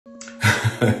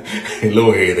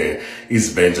Hello, hey there,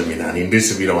 it's Benjamin, and in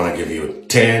this video I want to give you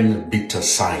 10 bitter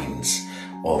signs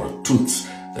or truths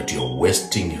that you're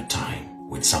wasting your time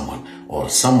with someone or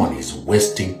someone is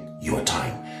wasting your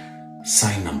time.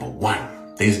 Sign number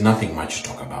 1, there is nothing much to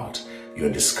talk about.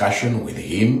 Your discussion with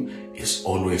him is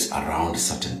always around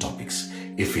certain topics.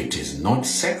 If it is not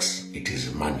sex, it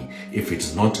is money. If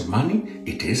it's not money,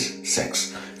 it is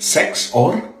sex. Sex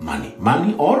or money.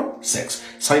 Money or sex.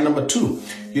 Sign number 2,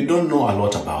 you don't know a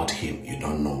lot about him. You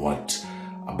don't know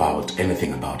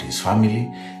anything about his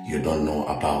family. You don't know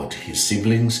about his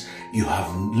siblings. You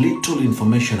have little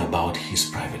information about his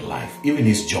private life, even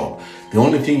his job. The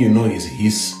only thing you know is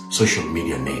his social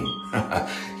media name.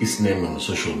 His name on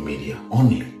social media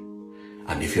only.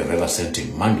 And if you have ever sent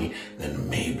him money, then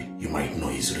maybe you might know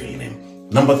his real name.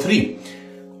 Number 3,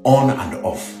 on and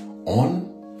off.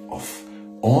 On, off.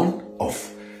 On,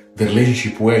 off. The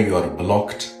relationship where you are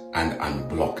blocked and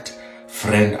unblocked.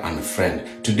 Friend and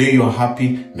friend. Today you are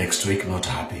happy, next week not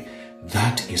happy.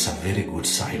 That is a very good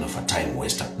sign of a time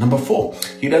waster. Number 4,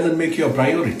 he doesn't make you a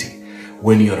priority.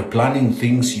 When you're planning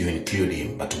things, you include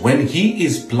him. But when he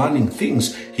is planning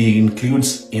things, he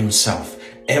includes himself.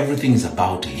 Everything is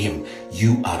about him.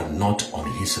 You are not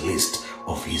on his list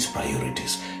of his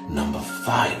priorities. Number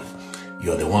 5,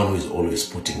 you're the one who is always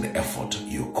putting the effort.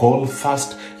 You call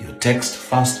fast, you text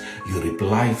fast, you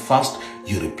reply fast,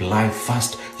 you reply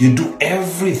fast. You do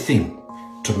everything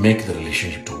to make the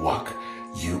relationship to work.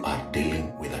 You are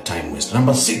dealing with a time waste.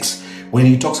 Number 6, when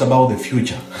he talks about the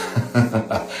future,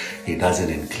 he doesn't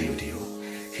include you.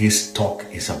 His talk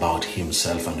is about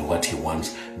himself and what he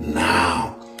wants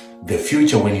now. The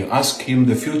future, when you ask him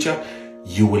the future,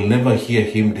 you will never hear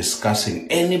him discussing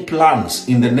any plans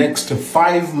in the next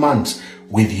 5 months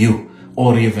with you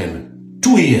or even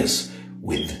 2 years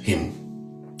with him.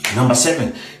 Number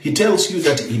 7, he tells you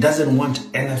that he doesn't want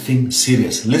anything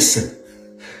serious. Listen,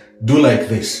 do like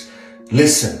this.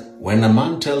 Listen, when a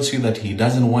man tells you that he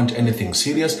doesn't want anything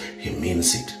serious, he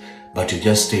means it. But you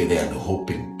just stay there and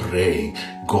hoping, praying,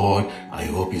 God, I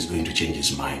hope he's going to change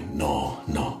his mind. No,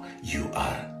 you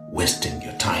are wasting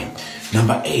your time.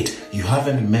 Number 8, you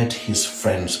haven't met his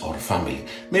friends or family.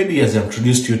 Maybe he has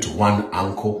introduced you to one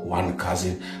uncle, one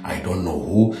cousin, I don't know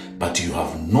who, but you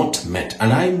have not met.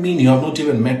 And I mean you have not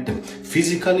even met them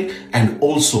physically and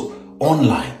also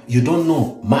online. You don't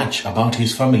know much about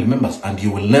his family members and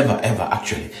you will never ever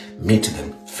actually meet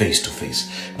them face to face.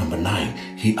 Number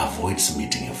 9, he avoids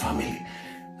meeting your family.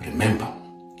 Remember,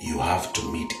 you have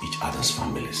to meet each other's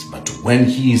families. But when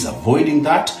he is avoiding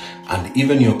that, and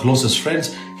even your closest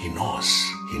friends, he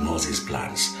knows his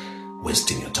plans.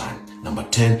 Wasting your time. Number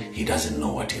 10, he doesn't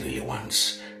know what he really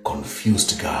wants.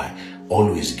 Confused guy,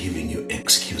 always giving you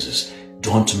excuses.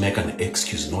 Don't make an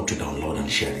excuse not to download and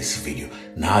share this video.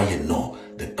 Now you know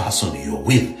the person you're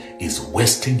with is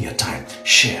wasting your time.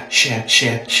 Share.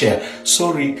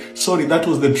 Sorry, that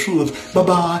was the truth.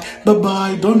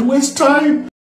 Bye-bye. Don't waste time.